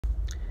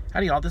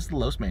Howdy y'all, this is the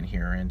Los Man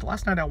here, and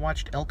last night I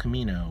watched El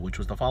Camino, which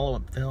was the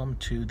follow-up film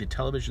to the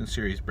television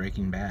series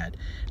Breaking Bad.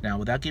 Now,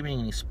 without giving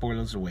any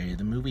spoilers away,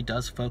 the movie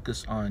does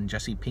focus on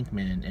Jesse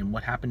Pinkman and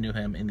what happened to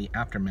him in the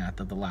aftermath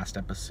of the last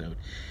episode.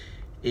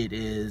 It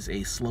is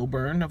a slow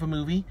burn of a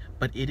movie,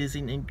 but it is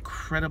an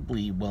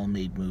incredibly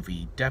well-made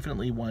movie.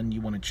 Definitely one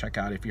you want to check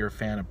out if you're a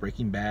fan of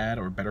Breaking Bad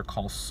or Better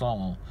Call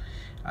Saul.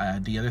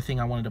 The other thing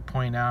I wanted to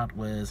point out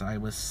was I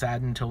was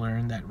saddened to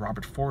learn that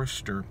Robert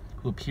Forster,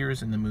 who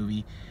appears in the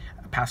movie,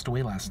 passed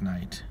away last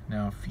night.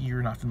 Now, if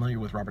you're not familiar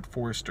with Robert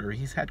Forster,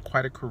 he's had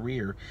quite a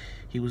career.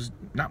 He was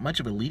not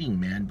much of a leading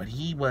man, but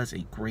he was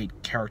a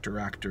great character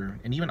actor,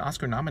 and even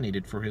Oscar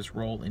nominated for his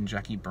role in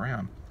Jackie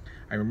Brown.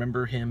 I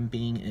remember him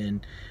being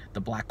in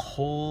The Black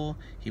Hole.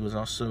 He was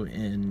also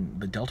in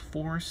The Delta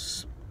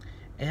Force,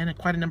 and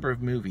quite a number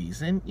of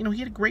movies. And, he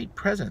had a great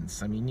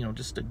presence. I mean,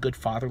 just a good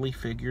fatherly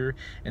figure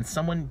and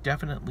someone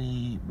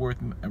definitely worth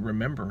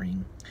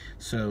remembering.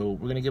 So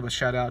we're going to give a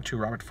shout out to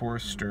Robert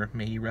Forster.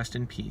 May he rest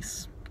in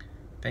peace.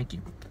 Thank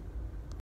you.